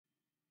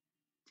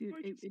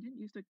Dude, it didn't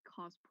used to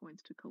cost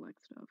points to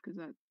collect stuff because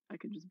I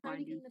could just bind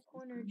Hiding you. in the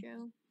corner,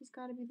 Joe. He's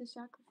got to be the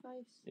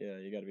sacrifice. Yeah,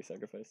 you gotta be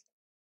sacrificed.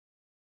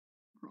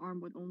 We're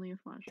armed with only a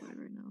flashlight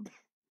right now.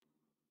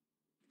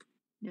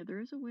 Yeah,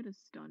 there is a way to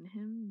stun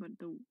him, but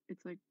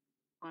it's like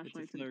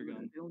flashlights. It's a flare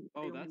gun.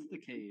 That's the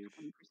cave.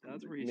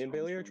 That's where he's. Me and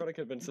Bailey are trying to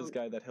convince this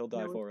guy that he'll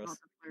die for us.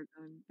 It's not the flare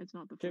gun. It's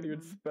not the flare Can't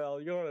gun. even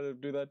spell. You don't have to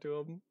do that to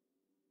him.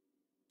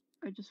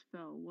 I just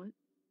fell. What?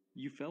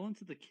 You fell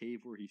into the cave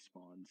where he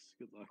spawns.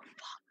 Good luck.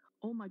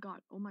 Oh my god.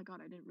 Oh my god.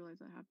 I didn't realize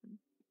that happened.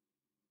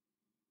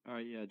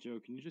 Alright, yeah, Joe,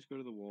 can you just go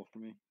to the wall for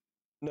me?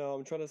 No,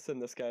 I'm trying to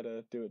send this guy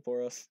to do it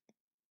for us.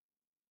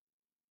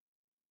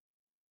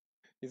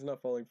 He's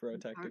not falling for our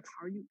tactics.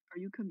 Are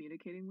you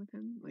communicating with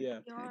him? Like, yeah.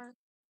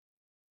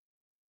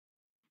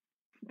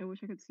 I wish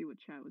I could see what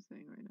chat was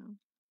saying right now.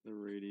 The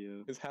radio.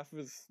 Because half of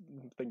his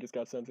thing just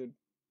got censored.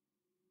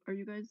 Are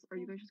you guys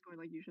just going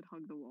like you should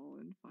hug the wall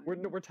and find?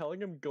 We're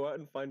telling him go out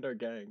and find our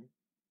gang.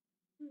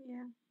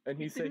 Yeah. And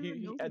he said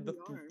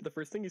the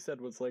first thing he said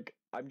was like,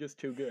 I'm just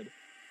too good.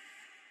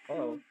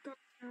 Oh.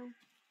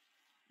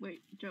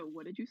 Wait, Joe,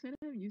 what did you say to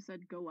him? You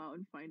said go out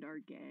and find our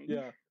gang.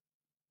 Yeah.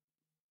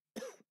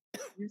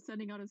 You're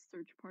sending out a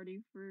search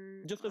party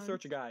for just to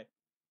search a guy.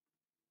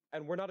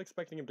 And we're not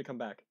expecting him to come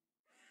back.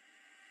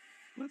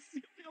 Let's go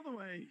the other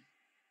way.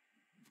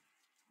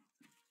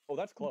 Oh,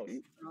 that's close.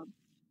 Okay,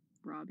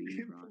 Robbie.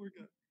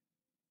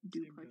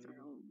 Duplex.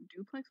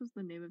 Duplex was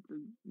the name of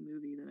the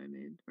movie that I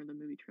made, or the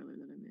movie trailer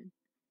that I made.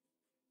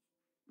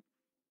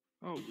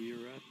 Oh, we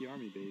are at the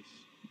army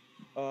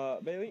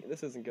base. Bailey,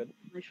 this isn't good.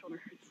 My shoulder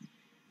hurts.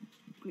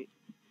 Wait.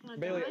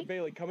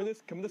 Bailey, come in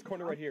this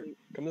corner right here.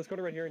 Come in this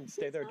corner right here and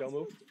stay there. Don't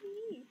move.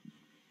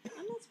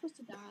 I'm not supposed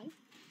to die.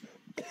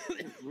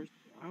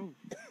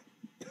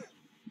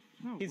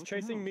 Oh, he's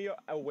chasing me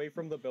away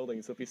from the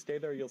building, so if you stay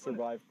there, you'll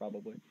survive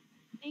probably.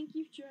 Thank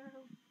you, Joe.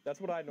 That's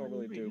what I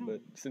normally do,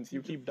 but since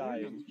you keep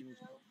dying,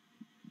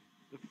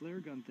 the flare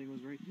gun thing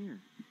was right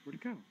here. Where'd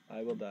it go?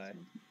 I will die.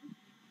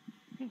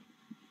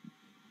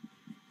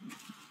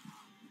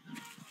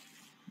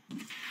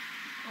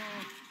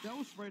 That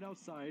was right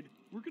outside.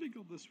 We're gonna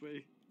go this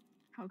way.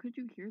 How could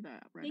you hear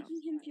that right Making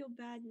outside? him feel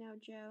bad now,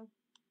 Joe.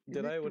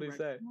 Did I? What did he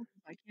say?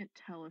 I can't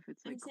tell if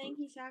it's like. I'm saying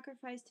he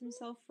sacrificed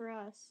himself for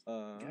us.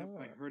 Yeah,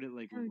 I heard it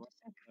like.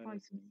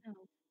 Sacrifice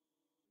himself.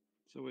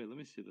 So wait, let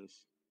me see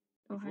this.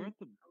 Oh, if we're at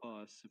the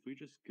bus, if we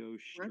just go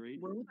straight.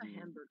 We're with a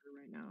hamburger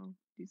right now.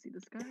 Do you see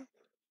this guy?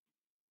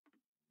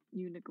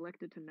 You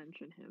neglected to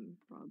mention him,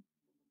 Rob.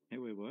 Hey,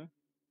 wait, what?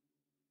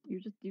 You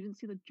didn't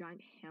see the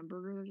giant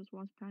hamburger that just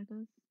walked past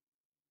us?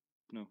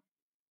 No.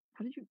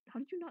 How did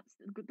you not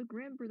see the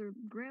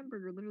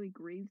Grandburger literally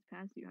grazed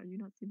past you? How did you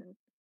not see that?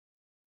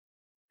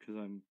 Because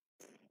I'm.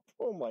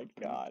 Oh my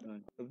god.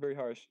 That's very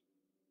harsh.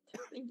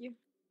 Thank you.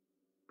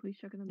 Please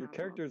check in the map. Your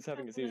character is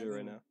having a seizure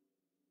right now.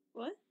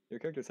 What? Your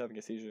character's having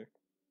a seizure.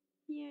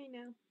 Yeah, I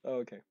know. Oh,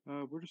 okay.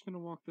 We're just gonna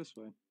walk this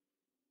way.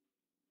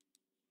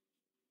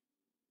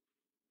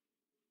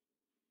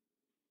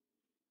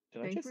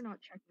 Thanks for not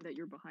checking that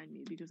you're behind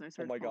me because I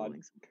started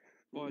following some.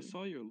 Well, I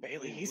saw your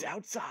Bailey. He's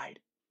outside.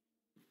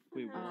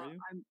 Wait, where are you?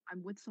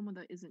 I'm with someone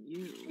that isn't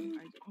you.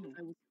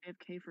 I was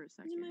AFK for a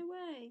second. He's in my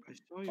way. I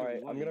saw you. All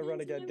right, I'm gonna run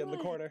again. Get in the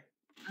corner.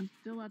 I'm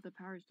still at the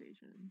power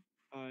station.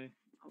 Hi.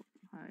 Oh,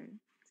 hi.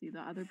 See,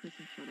 the other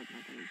person showed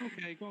up.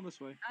 Okay, go on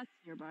this way. That's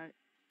nearby.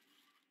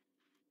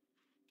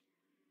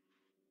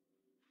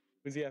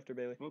 Who's he after,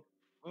 Bailey? Well,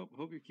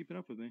 hope you're keeping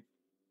up with me.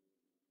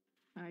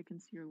 I can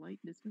see your light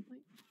distantly.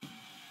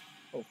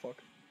 Oh,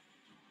 fuck.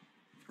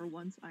 For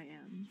once, I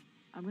am.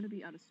 I'm gonna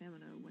be out of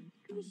stamina when he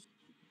comes.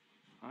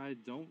 I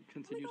don't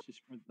continuously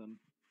sprint then.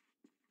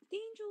 The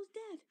angel's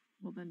dead.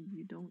 Well, then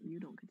you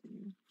don't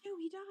continue. No,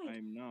 he died.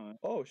 I'm not.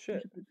 Oh,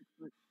 shit.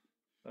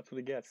 That's what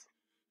he gets.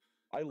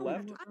 I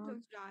left. I'm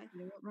going to die. You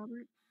know what,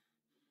 Robert?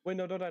 Wait,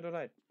 no, don't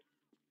die.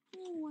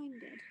 Oh, I'm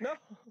dead. No!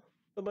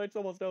 The night's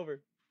almost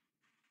over.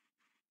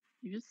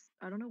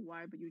 I don't know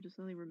why, but you just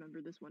suddenly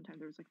remember this one time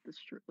there was like this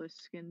shirtless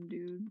skin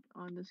dude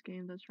on this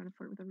game that's trying to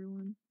flirt with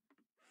everyone.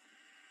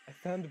 I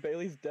found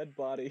Bailey's dead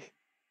body.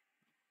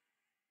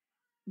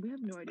 We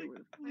have no idea where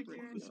the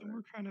fuck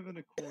we're kind of in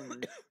a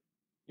corner.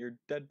 Your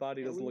dead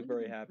body doesn't look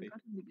very happy.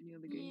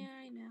 Yeah,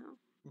 I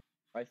know.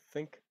 I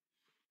think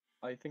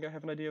I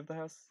have an idea of the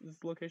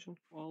house's location.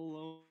 All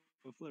alone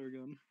with a flare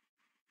gun.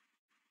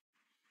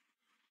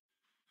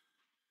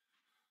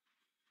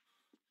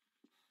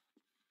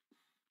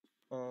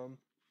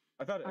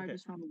 I found it. Okay. I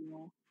just found a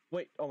wall.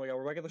 Wait, oh my god,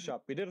 we're back at the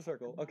shop. We did a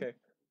circle. Okay.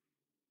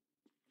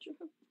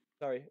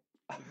 Sorry.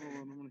 Hold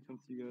on, I'm gonna come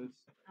to you guys.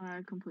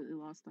 I completely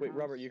lost the Wait, house.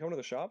 Robert, you come to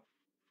the shop?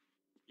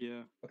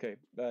 Yeah. Okay,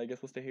 I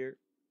guess we'll stay here.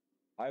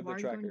 I have Why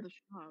the tracker. Are you going to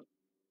the shop?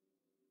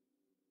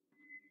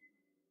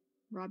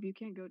 Rob, you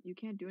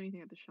can't do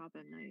anything at the shop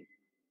at night.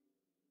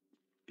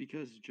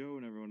 Because Joe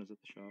and everyone is at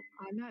the shop.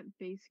 I'm at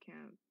base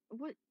camp.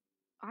 What?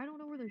 I don't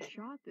know where the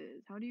shop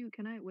is.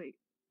 Wait,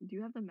 do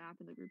you have the map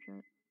in the group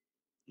chat?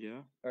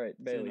 Yeah. Alright,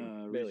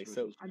 Bailey,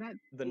 so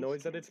the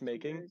noise that it's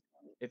making,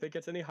 if it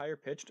gets any higher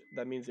pitched,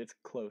 that means it's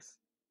close.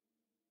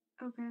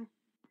 Okay.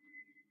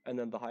 and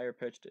then the higher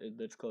pitched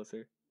that's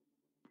closer.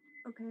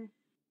 Okay.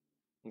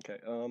 Okay.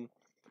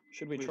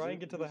 Should we Wait, try is and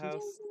get to there- the is there-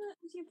 house?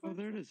 Oh,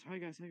 there it is. Hi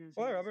guys. Hi guys.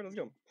 All right, Robert, let's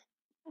go.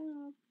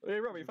 Hey,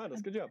 Robert, you found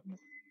us. Good job.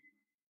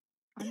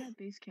 I'm at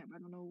base camp. I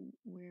don't know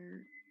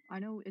where. I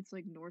know it's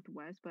like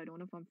northwest, but I don't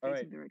know if I'm All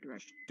facing right. the right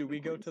direction. Do we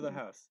go What to is the it?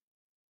 house?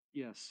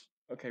 Yes.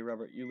 Okay,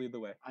 Robert, you lead the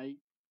way.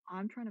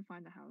 I'm trying to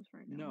find the house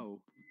right now.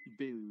 No.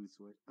 Bailey leads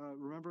the way.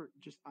 Remember,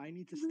 just I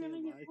need to We're stay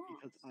gonna get alive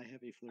because lost. I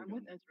have a flare I'm gun.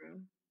 with Ezra.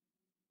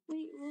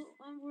 Wait,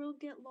 we'll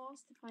get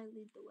lost if I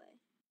lead the way.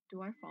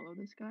 Do I follow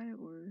this guy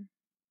or?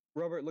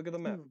 Robert, look at the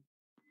map.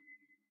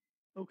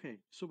 Okay,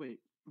 so wait,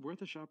 we're at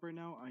the shop right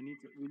now.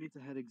 We need to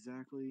head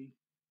exactly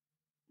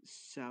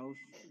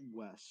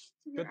southwest.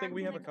 Good thing I'm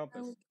we have a gonna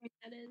compass. know what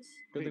that is.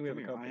 Good thing we have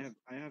come a here.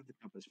 compass. I have the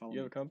compass. Follow You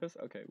have a me. compass?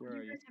 Okay, where are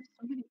You you? guys have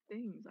so many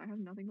things. I have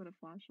nothing but a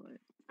flashlight.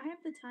 I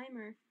have the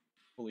timer.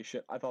 Holy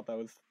shit! I thought that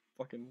was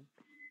fucking.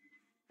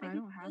 I think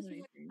don't have this is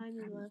like anything.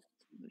 timer I haven't left.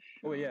 seen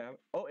the Oh shop. yeah.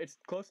 Oh, it's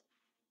close.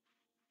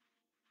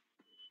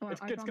 Oh, I It's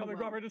found the coming, well.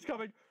 Robert. It's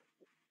coming.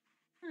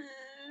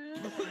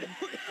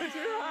 It's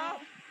here.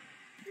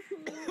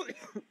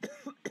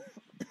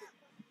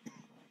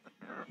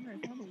 Yeah,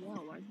 I found the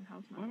well. Why is the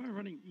house not? Why am I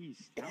running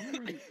east? How am I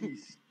running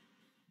east?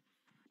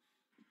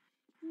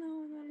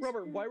 No, that is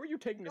Robert, good. why were you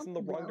taking us in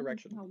the wrong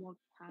direction? I'll walk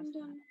past I'm that.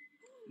 done.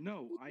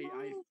 No,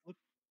 No.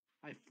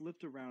 I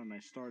flipped around and I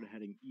started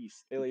heading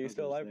east. Bailey, you because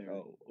still it was alive? there.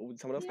 Oh,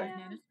 someone else Yeah. died. I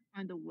managed to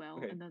find the well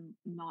Okay. and then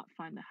not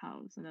find the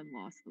house and then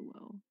lost the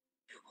well.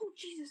 Oh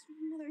Jesus,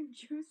 Mother and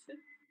Joseph.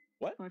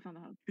 What? So I found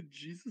the house.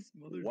 Jesus,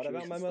 Mother. What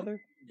about my mother?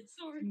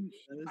 Sorry.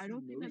 That is I the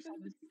don't think most. that's how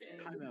this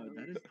Time out.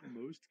 That is the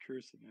most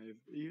cursing I've.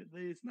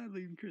 It's not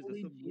even curse.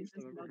 Holy That's the most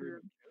Jesus, I've ever mother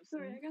heard. of Joseph.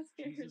 Sorry, I got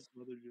scared. Jesus,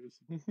 Mother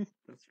Joseph.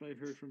 That's what I've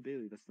heard from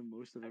Bailey. That's the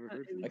most I've ever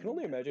heard from I can her.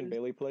 only imagine Jesus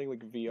Bailey playing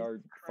like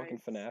VR fucking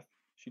Christ. FNAF.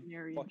 She'd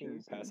Mary and fucking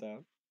Joseph. pass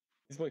out.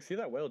 He's like, see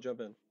that whale jump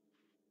in.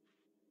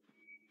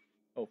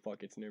 Oh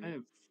fuck, it's near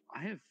me.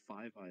 I have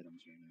 5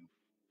 items right now.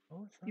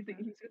 Oh, it's He's not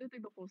bad. gonna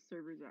think the whole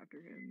server's after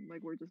him.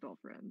 Like we're just all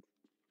friends.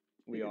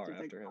 We Like, are it's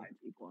just, after like, him.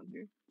 5 people on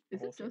here. The Is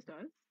whole it just server.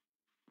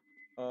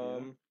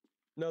 us?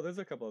 No, there's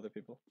a couple other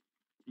people.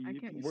 I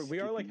can't- We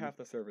are like half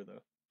the server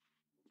though.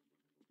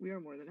 We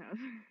are more than half.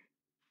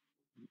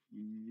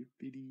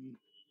 Yippity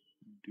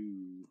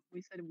doo.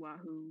 We said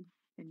wahoo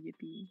and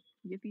yippee.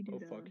 Yippee doo.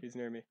 Oh fuck, he's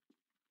near me.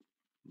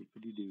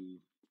 Yippity doo.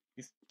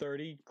 He's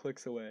 30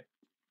 clicks away.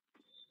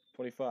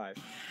 25.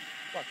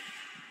 Fuck.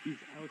 He's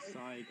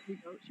outside.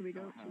 Should we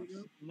go? our Should we go?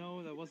 house.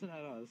 No, that wasn't at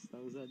us.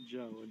 That was at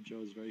Joe, and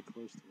Joe's very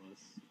close to us.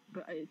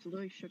 But it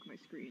literally shook my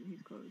screen.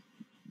 He's close.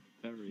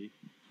 Very.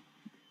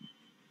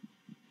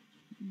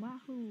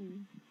 Wahoo!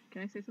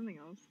 Can I say something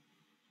else?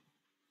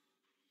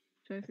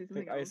 Should I say I something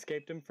think I else?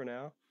 escaped him for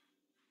now.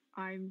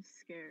 I'm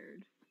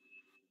scared.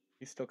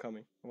 He's still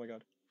coming. Oh my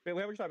god.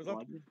 Bailey, how much time is up?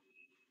 What?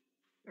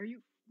 Are you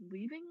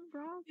leaving,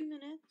 Rob? 2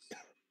 minutes.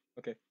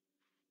 Okay.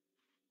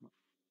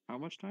 How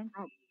much time?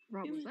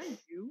 Rob, was that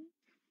you?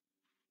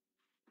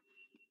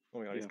 Oh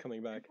my god, he's Yeah.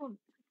 coming back. Oh,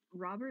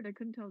 Robert, I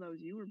couldn't tell that was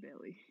you or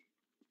Bailey.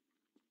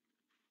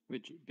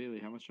 Wait, Bailey,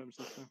 how much time is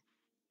left now?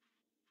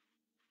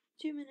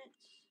 2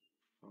 minutes.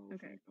 Oh,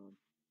 Okay. thank God.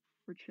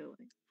 We're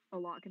chilling. A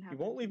lot can He happen.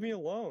 won't in leave 2 me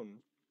minutes.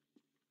 alone.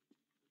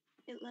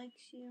 It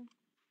likes you.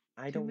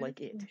 I 2 don't minutes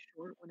like it. is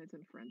short when it's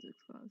in forensics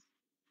class.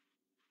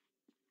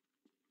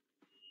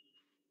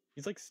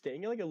 He's like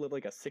staying at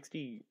like a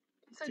 60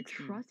 He said,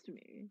 60 "Trust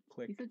me."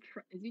 click. He said,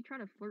 "Is he trying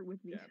to flirt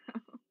with me Yeah.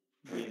 now?"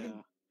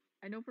 Yeah.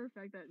 I know for a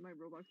fact that my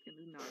Roblox skin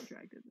is not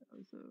attractive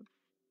though, so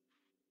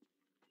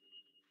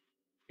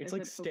It's I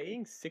like said, "Okay."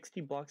 staying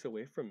 60 blocks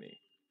away from me.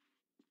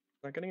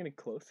 It's not getting any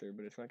closer,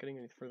 but it's not getting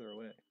any further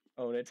away.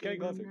 Oh, and it's getting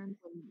closer.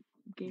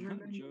 Gamer Not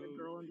man, when Joe. the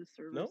girl on the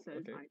server No?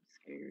 says, Okay. "I'm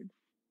scared."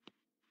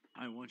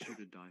 I want you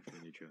to die for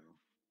me, Joe.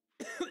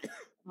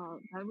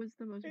 That was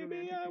the most romantic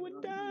Maybe I thing would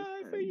Rob has die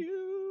ever for said.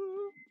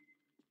 you.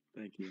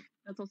 Thank you.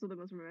 That's also the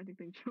most romantic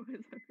thing Joe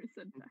has ever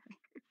said back.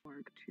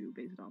 Mark 2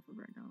 based off of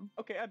right now.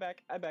 Okay, I'm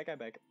back.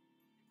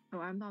 Oh,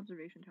 I'm the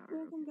observation tower.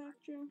 Welcome back,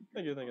 Joe.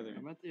 Thank you.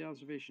 I'm at the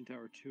observation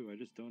tower too. I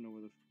just don't know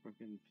where the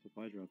fucking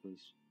supply drop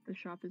is. The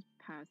shop is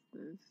past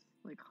this,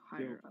 like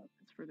higher up.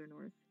 It's further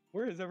north.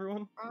 Where is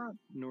everyone?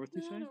 North,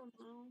 you I say? don't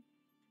know.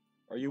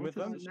 Are you with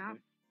North them? is this way.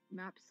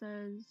 Map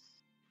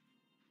says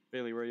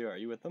Bailey, where are you? Are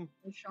you with them?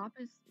 the shop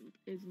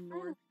is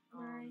north. I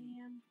don't know where I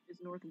am. Is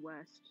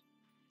northwest.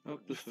 Oh,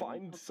 this way.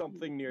 Find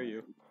something near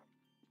you.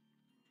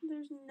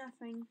 There's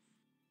nothing.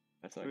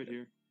 That's not Right good.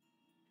 here.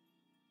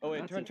 Oh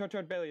wait, That's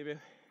turn, Bailey.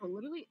 Oh,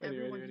 literally Ready,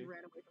 everyone ready, just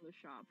ready. ran away from the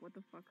shop. What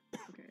the fuck?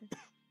 Okay.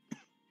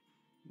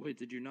 Wait,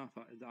 did you not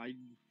find?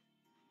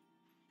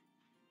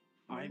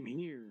 I'm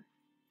here.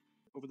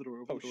 Over the door.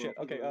 Over Oh, the door. shit,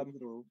 Open the okay, door, open the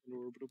door. Open the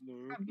door. Open the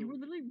door. Rob, Open the you door. were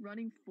literally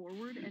running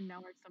forward, and now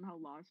I somehow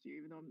lost you,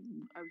 even though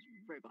I was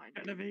right behind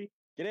you. Elevate.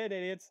 Get in,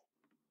 idiots.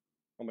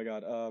 Oh my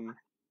god.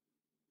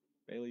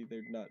 Bailey,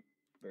 they're not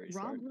very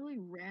Rob smart. literally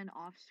ran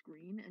off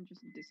screen and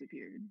just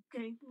disappeared.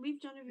 Okay, leave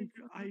Genevieve.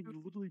 I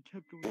literally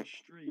kept going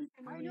straight.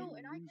 I How know, did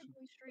and you I lose kept it?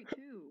 going straight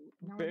too.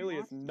 Now I Bailey is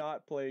lost you.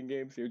 not playing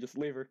games here. Just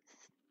leave her.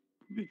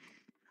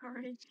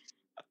 Alright.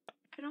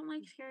 I don't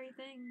like scary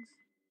things.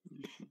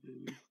 You should,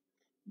 Bailey.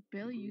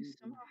 Bailey, you believe you.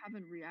 somehow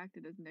haven't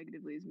reacted as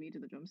negatively as me to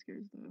the jump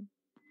scares, though.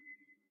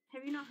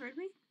 Have you not heard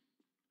me?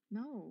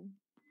 No.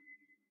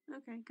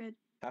 Okay, good.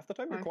 Half the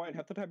time you're quiet,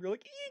 half the time you're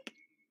like, eek!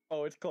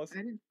 Oh, it's close. It's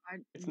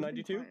you've been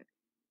 92? quiet.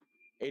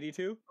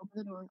 82? Open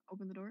the door.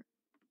 Open the door.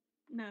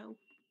 No.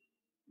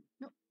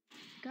 No.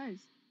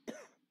 Guys.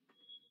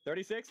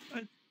 36?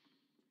 Wait,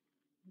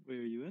 are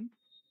you in?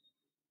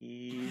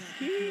 He's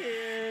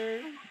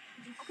here!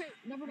 Okay,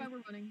 never mind, we're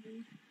running.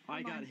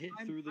 I got hit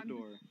through the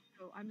door.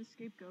 I'm the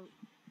scapegoat.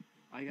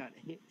 I got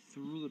hit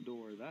through the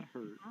door. That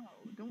hurt.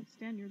 Ow, don't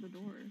stand near the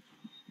door.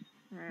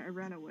 Alright, I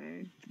ran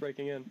away. It's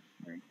breaking in.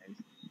 Alright, guys.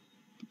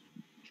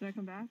 Should I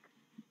come back?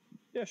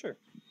 Yeah, sure.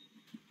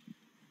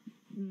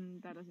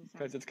 That doesn't sound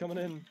Guys, it's coming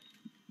in.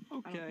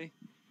 Okay.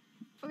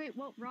 Okay,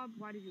 well, Rob,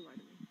 why did you lie to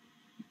me?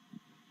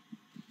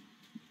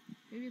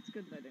 Maybe it's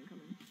good that I didn't come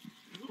in.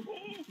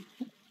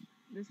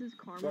 This is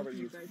karma Robert, for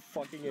you guys.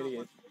 fucking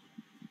idiot.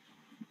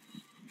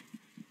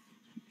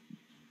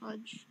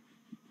 Fudge.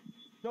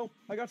 No,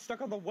 I got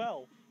stuck on the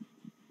well.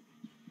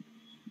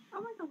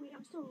 Oh my god, wait,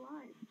 I'm still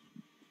alive.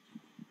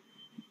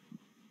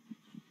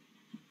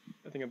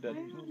 I think I'm dead.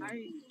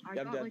 I I'm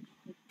got dead. like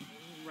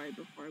right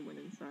before I went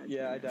inside.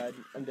 Yeah, so I died.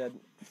 I'm dead.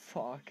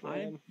 Fuck,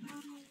 man.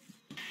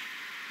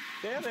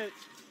 Damn it!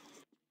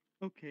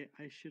 Okay,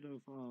 I should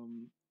have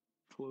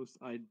closed.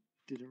 I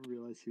didn't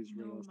realize he was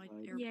right No, my outside.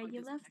 AirPod Yeah,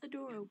 you left the disconnected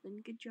door again.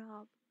 open. Good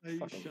job. Hey,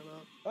 Fucking- shut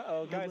up.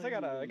 Uh-oh, guys, I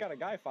letting you got a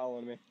guy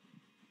following me.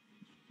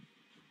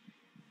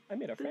 I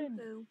made a friend.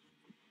 Boo-boo.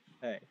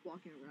 Hey.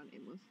 walking around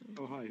aimlessly.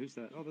 Oh, hi. Who's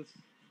that? Oh, that's.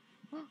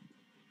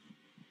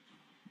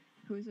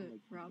 Who is it?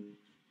 Rob?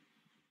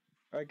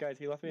 Alright, guys,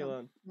 he left me No.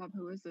 alone. Rob,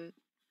 who is it?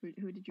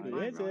 Who did you Who Who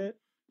find, is Rob? it?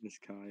 Miss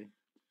Kai.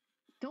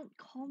 Don't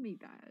call me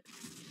that.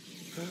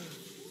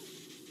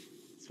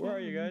 Where are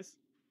you guys?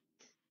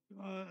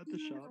 At the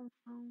shop.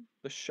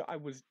 The shop.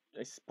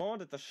 I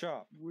spawned at the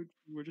shop.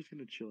 We're just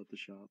gonna chill at the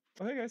shop.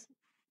 Okay, guys.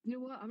 You know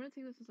what? I'm gonna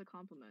take this as a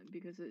compliment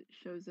because it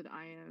shows that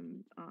I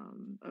am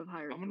of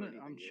higher authority.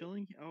 I'm than you.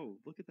 chilling. Oh,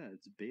 look at that.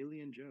 It's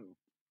Bailey and Joe.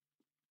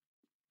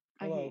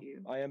 I Hello, hate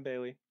you. I am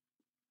Bailey.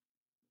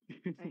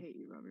 I hate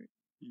you, Robert.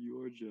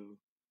 You're Joe.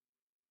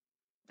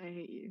 I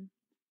hate you.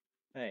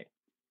 Hey,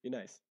 be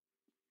nice.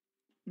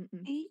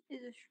 Hate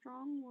is a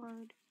strong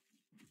word.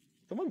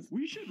 Someone's.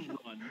 We should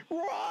run.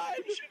 Run!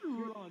 We should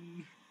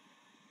run.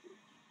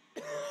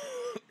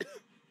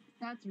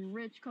 That's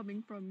rich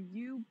coming from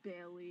you,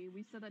 Bailey.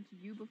 We said that to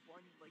you before,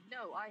 and you're like,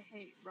 no, I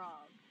hate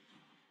Rob.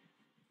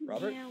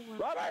 Robert? Yeah, well,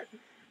 Robert!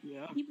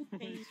 Yeah. people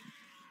think.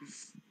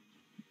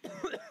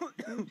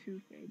 So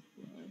two-faced,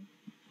 bro.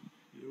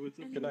 Yeah, what's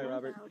up? and Good they night, know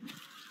Robert.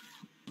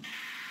 loud.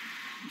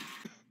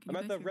 I'm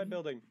at the red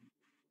building.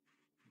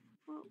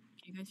 Well,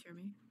 Can you guys hear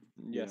me?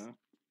 Yes. Yeah.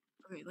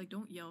 Okay, like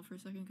don't yell for a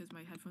second because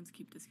my headphones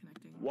keep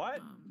disconnecting. What?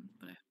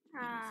 But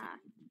ah,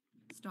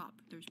 stop.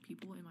 There's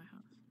people in my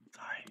house.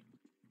 Sorry.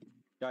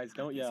 Guys,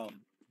 don't Please yell.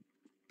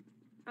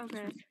 can't.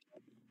 okay.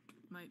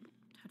 My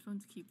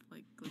headphones keep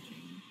like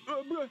glitching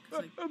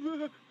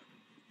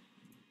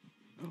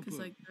because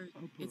like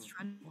it's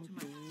trying to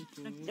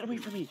my. Get away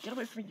from me! Get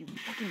away from me, you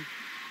fucking...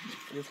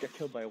 I just got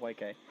killed by a white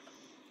guy.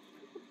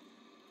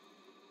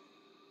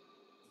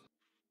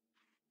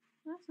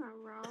 That's not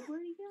Rob.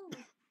 Where'd he go?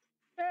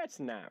 That's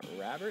not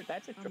Robert.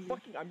 That's it.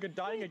 Fucking... I'm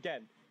dying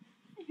again.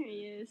 There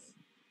he is.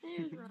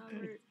 There's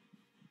Robert.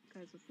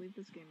 Guys, let's leave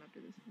this game after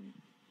this night.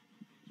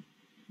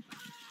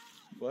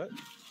 What?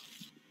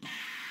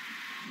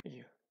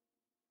 You.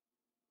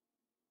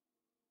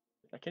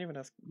 I can't even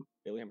ask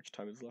Bailey how much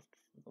time is left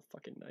for the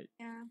fucking night.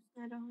 Yeah,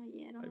 I don't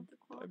have the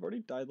clock. I've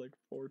already died like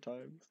 4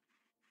 times.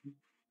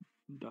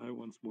 Die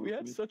once more. We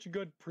had such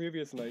good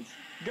previous nights.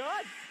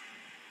 God!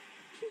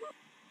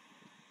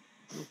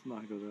 Let's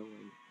not go that way,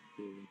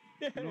 Bailey.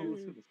 Yeah. No,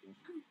 let's go this way.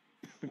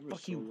 We're Fuck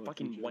so you, lucky,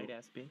 fucking Joe. white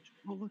ass bitch.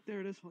 Oh, look,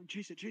 there it is.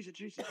 Chase it, chase it,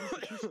 chase it, chase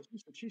it, chase it,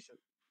 chase it, chase it.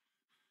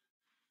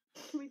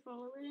 Can we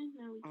follow it in?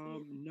 No, we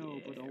can't. No,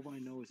 but Yeah. all I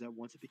know is that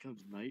once it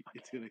becomes night,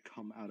 it's gonna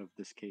come out of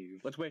this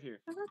cave. Let's wait here.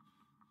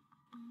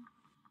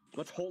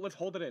 Let's hold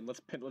it in. Let's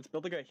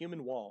build like a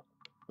human wall.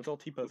 Let's all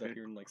T-pose out Okay.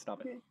 here and like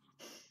stop it. Okay.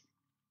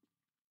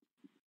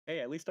 Hey,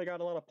 at least I got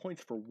a lot of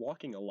points for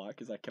walking a lot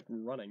because I kept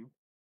running.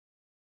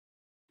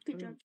 Good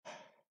job.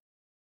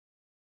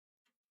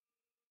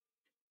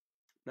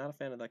 Not a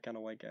fan of that kind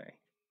of white guy.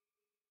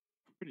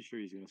 I'm pretty sure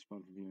he's gonna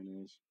spawn from here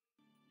anyways.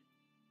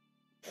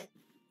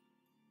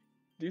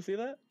 Do you see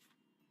that?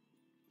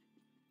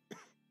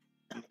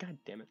 God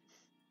damn it.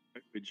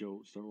 Wait,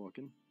 Joe, start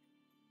walking.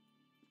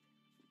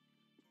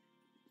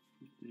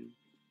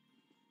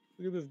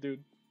 Look at this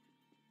dude.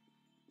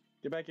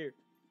 Get back here.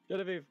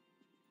 Genevieve.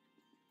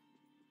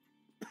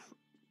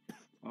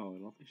 Oh, I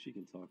don't think she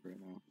can talk right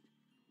now.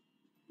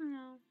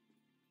 No.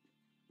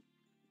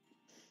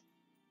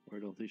 Or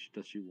I don't think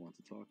does she want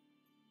to talk?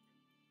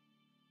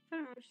 I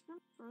don't know. She's not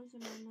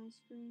frozen on my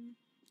screen.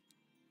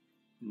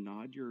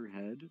 Nod your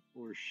head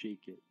or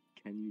shake it.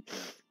 Can you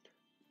talk?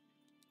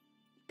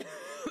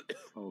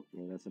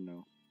 Okay, that's a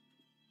no.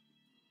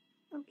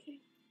 Okay.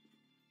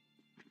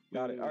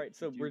 Got it. All right,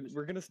 so Do you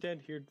we're gonna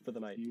stand here for the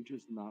night. Do you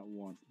just not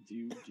want? Do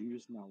you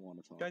just not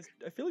want to talk? Guys,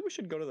 I feel like we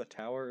should go to the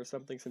tower or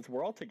something since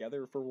we're all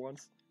together for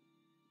once.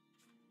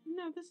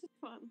 No, this is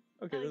fun.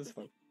 Okay, I like this is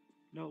fun.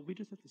 No, we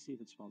just have to see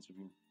if it's sponsored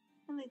here.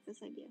 I like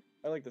this idea.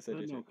 I like this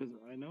idea No, too. because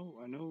I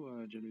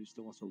know, Genevieve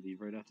still wants to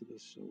leave right after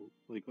this, so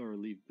like, or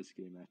leave this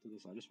game after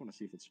this. I just want to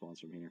see if it's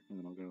sponsored here, and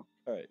then I'll go.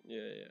 All right,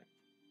 yeah.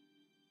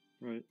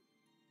 Right.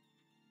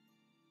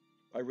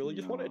 I really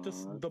just want it to.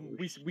 Nah,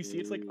 We see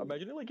it's like,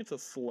 imagine it like it's a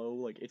slow,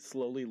 like it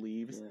slowly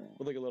leaves Yeah.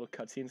 with like a little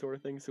cutscene sort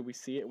of thing. So we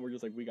see it and we're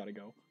just like, we gotta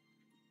go.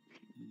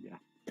 Yeah.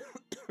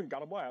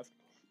 Got a blast.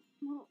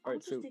 Well, All right, I'll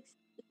just so- accept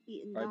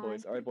defeat and All right,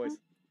 boys. die. All right, boys.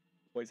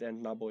 Boys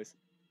and not boys.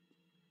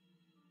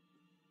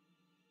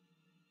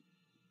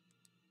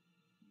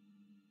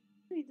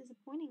 Pretty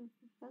disappointing,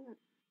 doesn't it?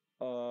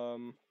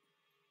 Well,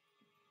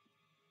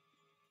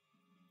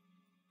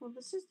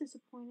 this is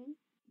disappointing.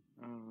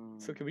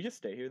 So can we just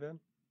stay here then?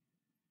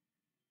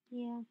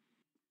 Yeah.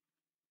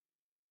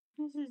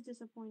 This is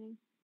disappointing.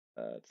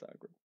 It's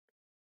awkward.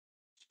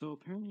 So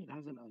apparently it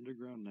has an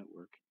underground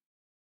network.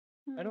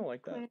 I don't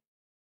like that. Quit.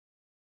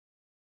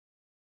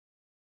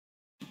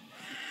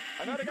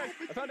 I found it, guys!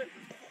 I found it!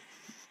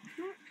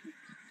 No,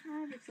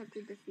 I've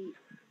accepted defeat.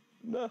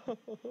 No! Oh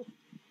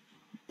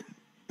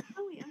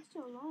wait, I'm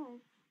still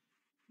alive.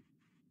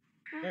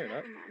 Oh, No, you're not.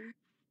 never mind.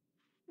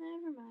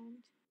 Never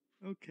mind.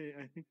 Okay,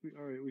 I think we.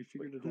 All right, we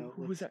figured Wait, it out.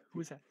 who was that? Who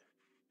was that?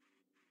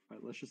 All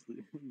right, let's just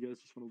leave. You guys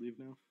just want to leave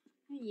now?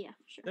 Yeah,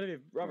 sure.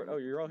 Genevieve, Robert, oh,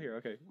 you're all here.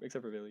 Okay,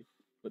 except for Bailey.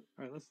 All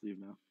right, let's leave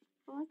now.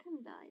 Well, I kind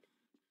of died.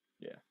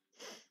 Yeah.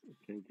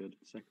 Okay, good.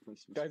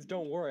 Sacrifice. Guys,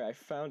 don't worry, I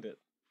found it.